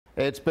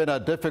It's been a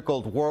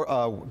difficult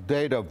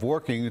day of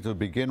working to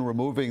begin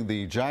removing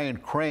the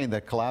giant crane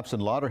that collapsed in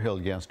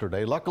Lauderhill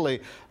yesterday.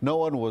 Luckily, no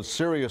one was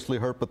seriously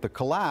hurt, but the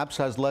collapse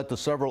has led to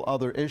several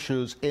other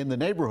issues in the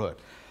neighborhood.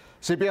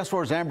 CBS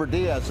 4's Amber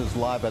Diaz is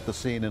live at the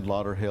scene in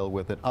Lauderhill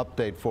with an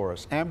update for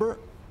us. Amber?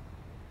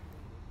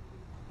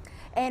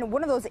 And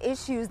one of those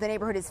issues the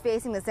neighborhood is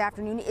facing this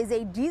afternoon is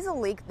a diesel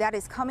leak that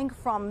is coming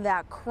from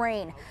that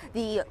crane.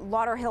 The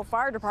Lauderhill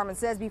Fire Department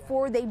says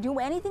before they do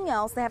anything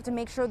else, they have to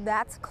make sure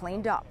that's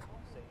cleaned up.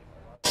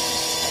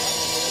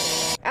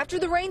 After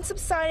the rain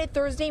subsided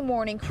Thursday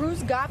morning,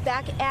 crews got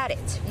back at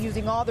it,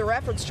 using all their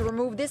efforts to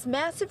remove this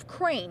massive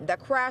crane that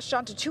crashed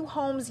onto two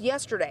homes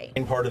yesterday.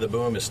 Part of the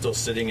boom is still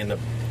sitting in the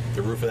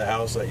roof of the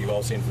house that you've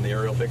all seen from the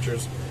aerial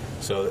pictures.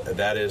 So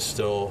that is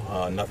still,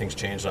 nothing's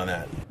changed on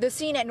that. The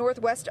scene at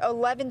Northwest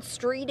 11th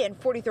Street and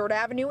 43rd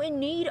Avenue in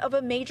need of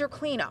a major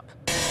cleanup.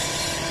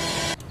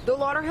 The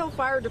Lauderhill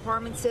Fire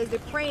Department says the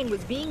crane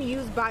was being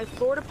used by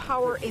Florida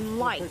Power and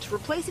Light,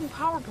 replacing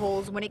power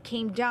poles when it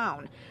came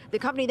down. The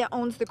company that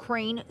owns the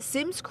crane,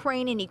 Sims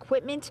Crane and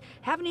Equipment,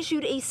 haven't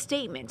issued a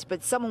statement,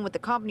 but someone with the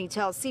company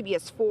tells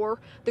CBS 4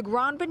 the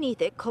ground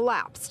beneath it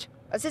collapsed.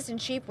 Assistant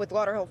Chief with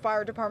Lauderhill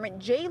Fire Department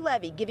Jay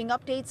Levy giving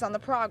updates on the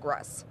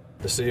progress.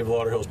 The city of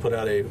Lauderhill has put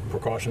out a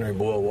precautionary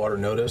boil water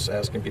notice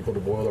asking people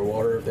to boil their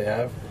water if they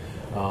have.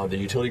 The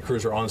utility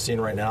crews are on scene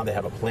right now. They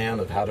have a plan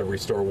of how to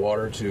restore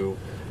water to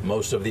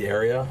most of the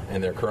area,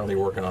 and they're currently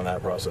working on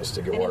that process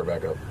to get water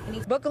back up.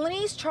 But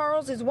Glenise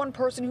Charles is one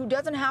person who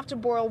doesn't have to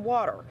boil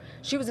water.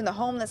 She was in the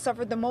home that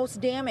suffered the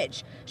most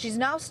damage. She's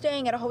now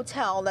staying at a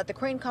hotel that the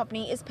crane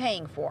company is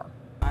paying for.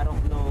 I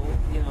don't know,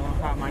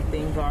 how my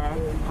things are,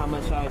 how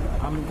much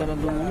I'm gonna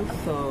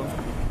lose, so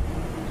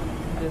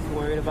just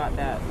worried about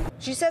that.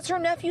 She says her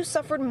nephew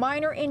suffered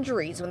minor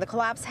injuries when the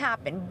collapse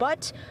happened,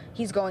 but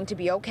he's going to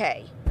be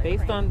okay.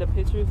 Based on the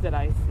pictures that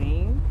I've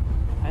seen,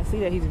 I see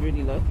that he's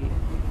really lucky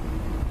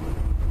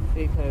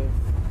because,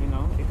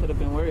 it could have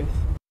been worse.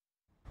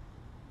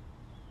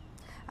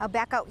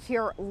 Back out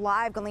here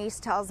live, Glenise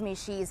tells me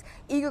she's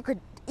eager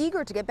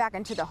to get back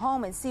into the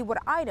home and see what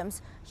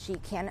items she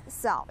can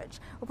salvage.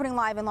 Reporting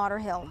live in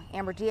Lauderhill,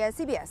 Amber Diaz,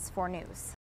 CBS 4 News.